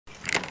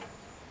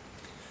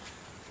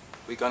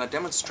We're going to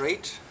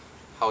demonstrate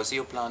how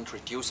Zeoplant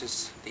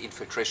reduces the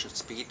infiltration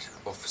speed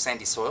of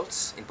sandy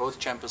soils. In both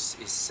chambers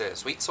is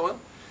sweet soil.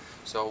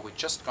 So we're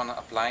just going to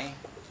apply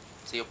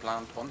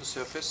Zeoplant on the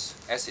surface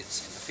as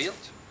it's in the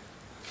field.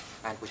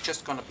 And we're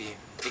just going to be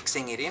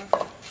mixing it in,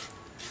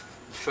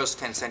 first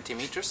 10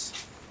 centimeters,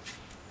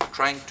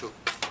 trying to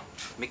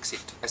mix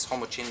it as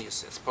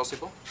homogeneous as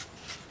possible.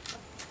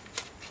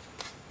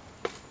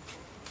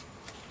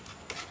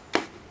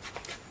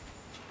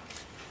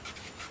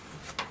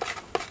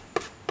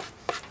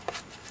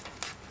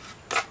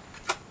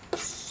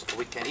 So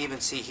we can even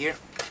see here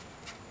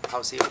how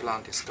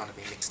Zeoplant is going to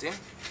be mixed in.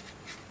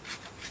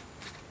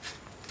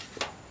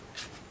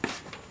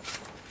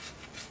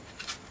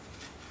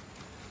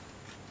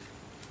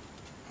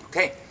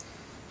 Okay,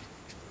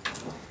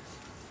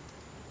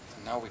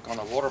 now we're going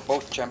to water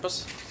both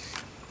chambers.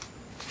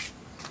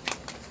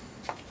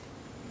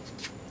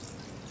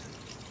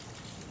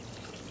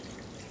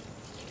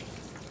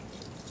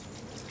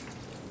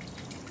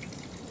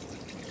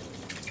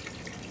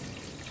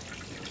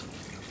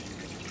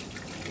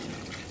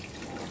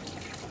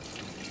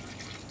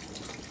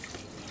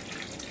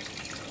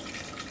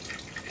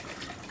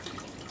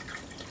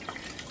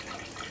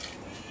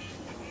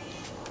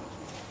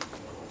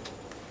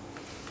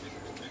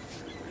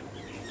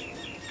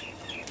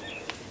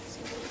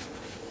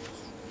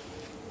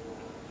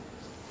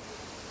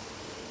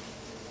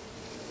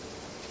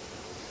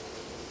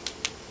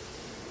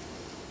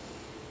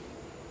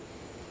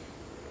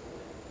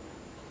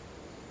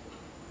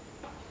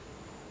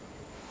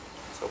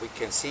 So we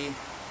can see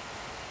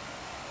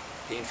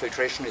the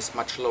infiltration is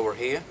much lower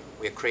here.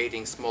 We are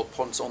creating small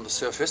ponds on the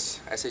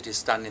surface, as it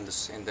is done in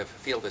the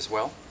field as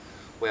well,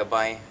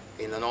 whereby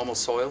in the normal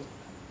soil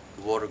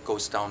the water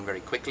goes down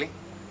very quickly.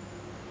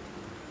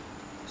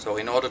 So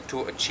in order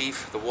to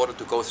achieve the water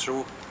to go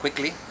through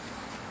quickly,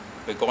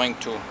 we're going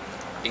to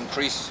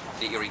increase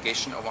the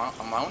irrigation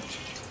amount.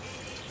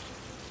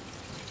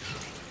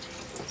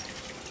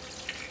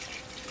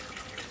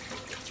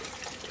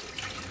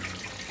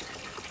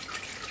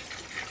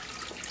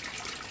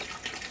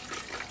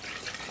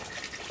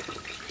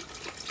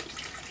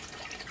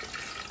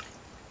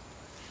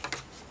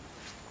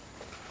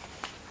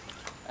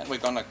 And we're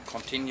going to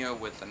continue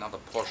with another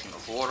portion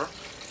of water.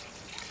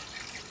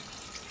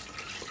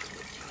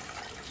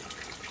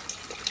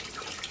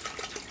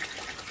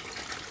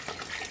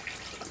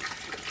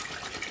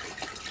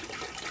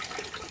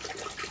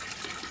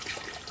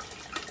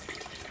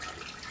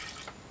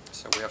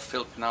 So we have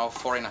filled now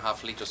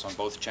 4.5 liters on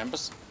both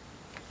chambers.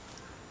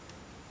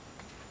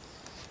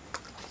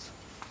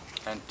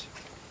 And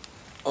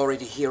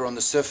already here on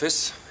the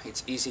surface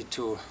it's easy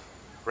to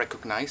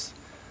recognize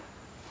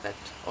that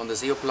on the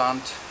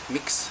Zeoplant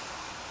mix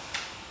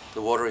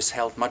the water is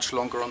held much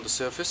longer on the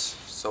surface,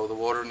 so the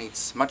water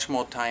needs much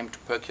more time to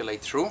percolate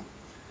through.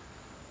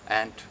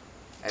 And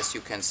as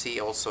you can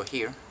see also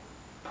here,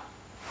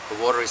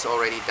 the water is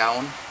already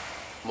down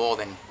more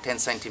than 10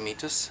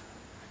 centimeters,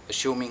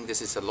 assuming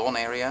this is a lawn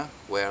area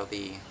where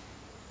the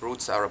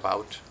roots are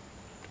about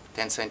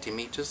 10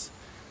 centimeters.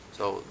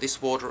 So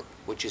this water,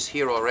 which is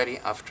here already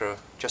after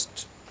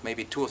just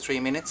maybe 2 or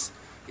 3 minutes,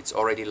 it's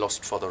already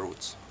lost for the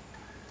roots.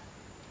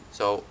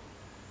 So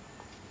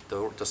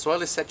the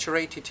soil is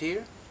saturated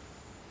here,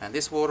 and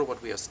this water,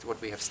 what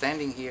we have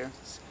standing here,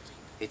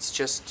 it's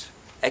just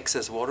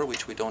excess water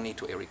which we don't need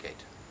to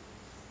irrigate.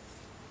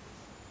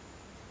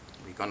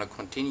 We're going to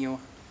continue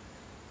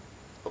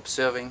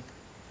observing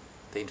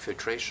the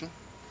infiltration,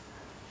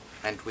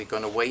 and we're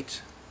going to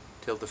wait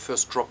till the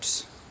first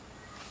drops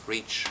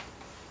reach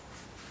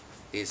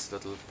these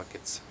little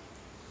buckets.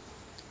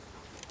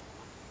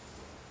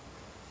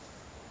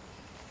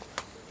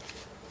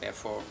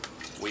 Therefore,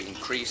 we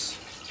increase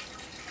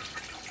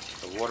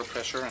the water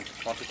pressure and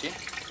the quantity.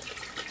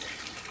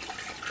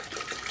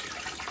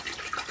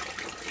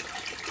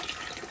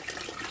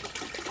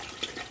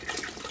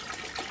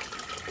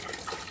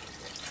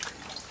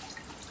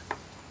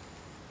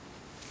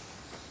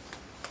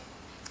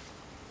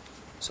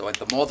 So, and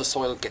the more the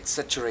soil gets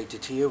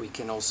saturated here, we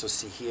can also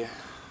see here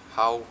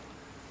how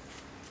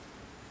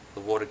the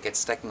water gets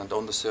stagnant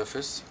on the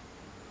surface,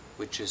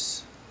 which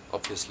is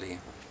obviously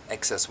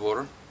excess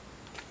water.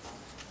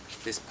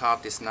 This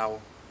part is now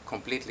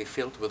completely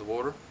filled with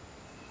water,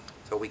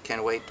 so we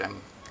can wait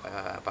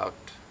about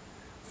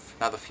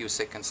another few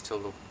seconds till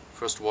the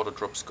first water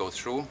drops go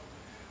through,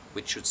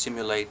 which should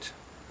simulate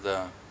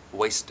the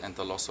waste and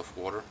the loss of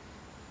water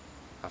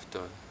after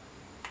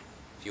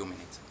a few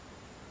minutes.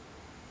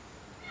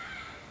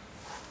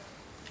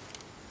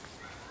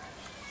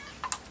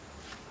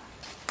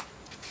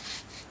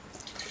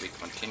 We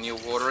continue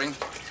watering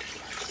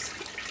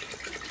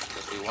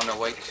because we want to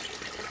wait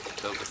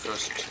till the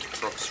first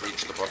drops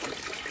reach the bottom.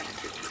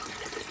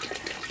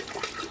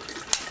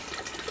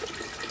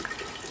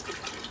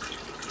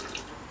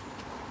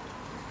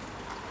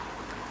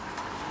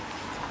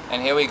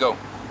 And here we go.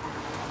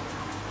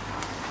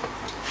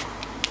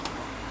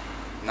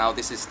 Now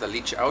this is the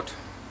leach out,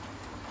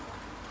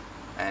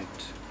 and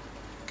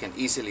you can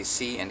easily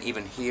see and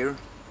even hear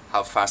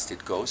how fast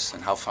it goes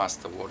and how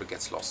fast the water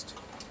gets lost.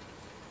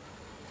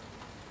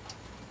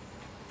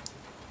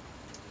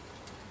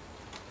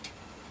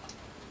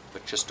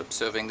 But just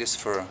observing this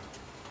for a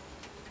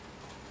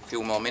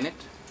few more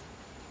minutes.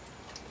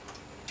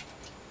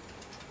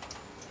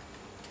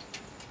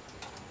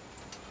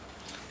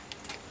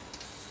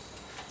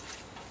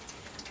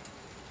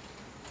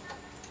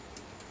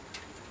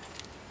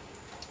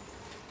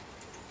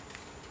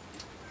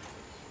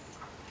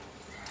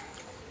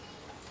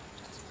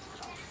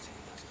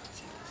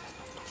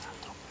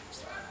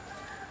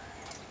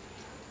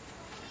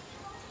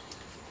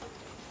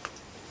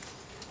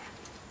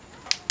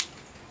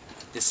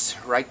 This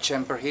right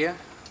chamber here,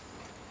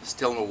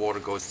 still no water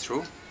goes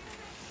through.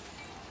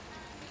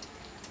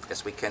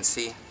 As we can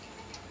see,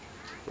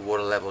 the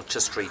water level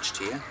just reached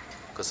here,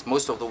 because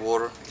most of the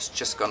water is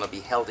just gonna be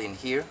held in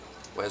here,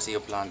 where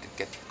Zeoplant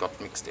got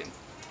mixed in.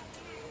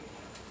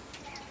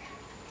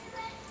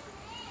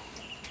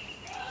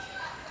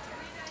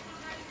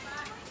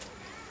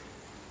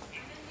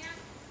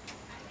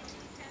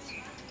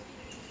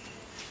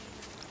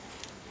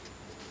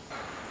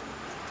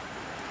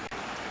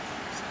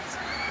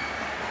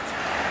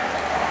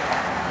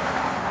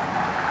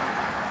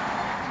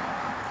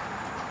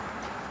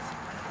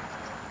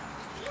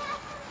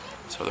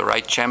 So the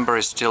right chamber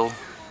is still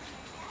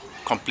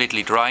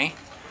completely dry,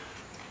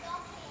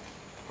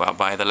 while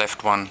by the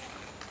left one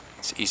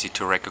it's easy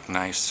to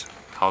recognize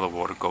how the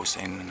water goes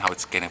in and how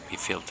it's going to be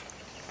filled.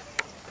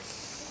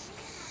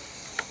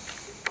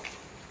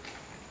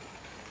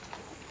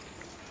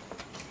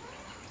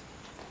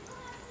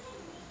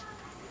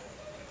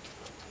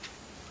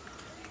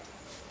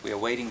 We are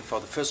waiting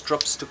for the first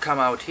drops to come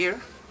out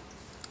here.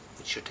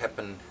 It should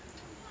happen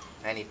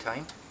any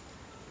time.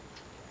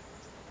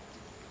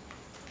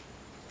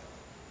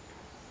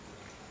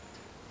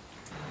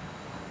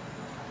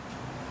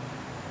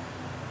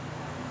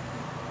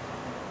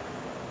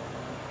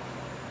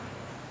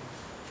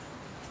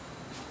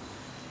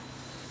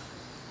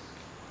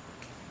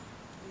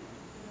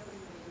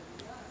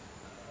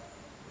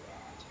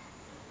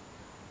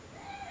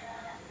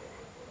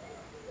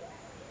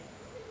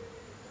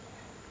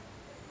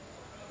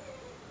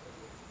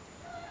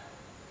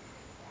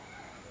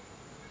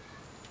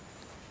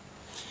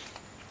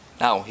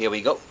 Now here we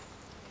go.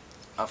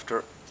 After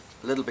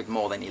a little bit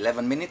more than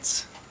 11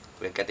 minutes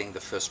we're getting the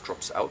first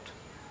drops out.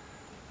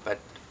 But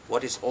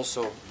what is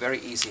also very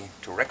easy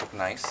to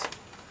recognize,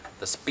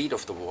 the speed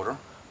of the water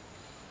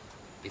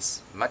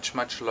is much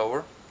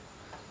lower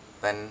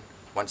than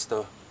once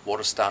the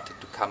water started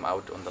to come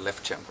out on the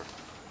left chamber.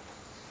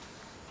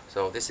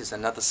 So this is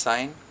another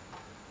sign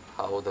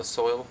how the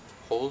soil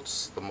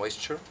holds the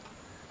moisture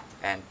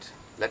and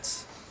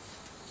lets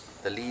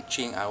the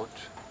leaching out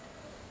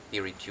be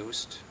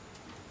reduced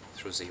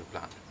through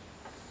Zeoplant.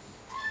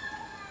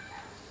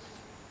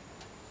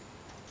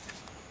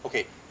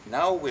 Okay,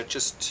 now we're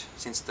just,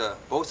 since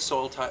both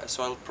soil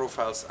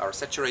profiles are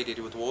saturated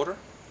with water,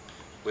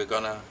 we're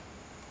gonna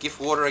give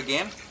water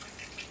again,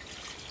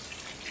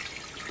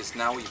 because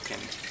now you can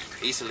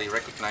easily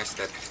recognize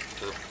that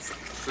the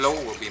flow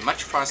will be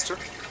much faster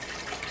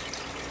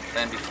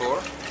than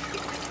before,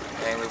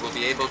 and we will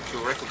be able to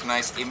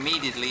recognize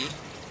immediately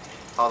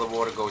how the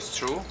water goes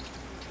through.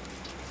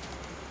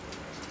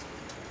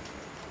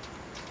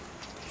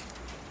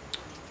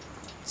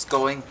 It's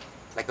going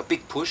like a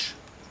big push,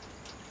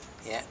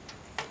 yeah,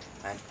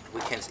 and we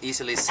can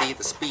easily see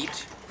the speed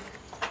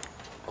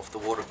of the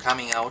water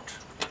coming out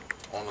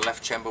on the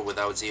left chamber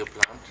without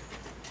Zeoplant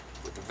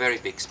with a very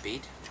big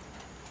speed.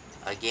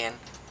 Again,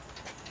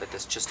 let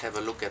us just have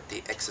a look at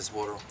the excess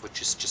water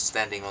which is just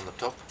standing on the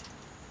top,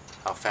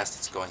 how fast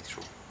it's going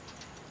through.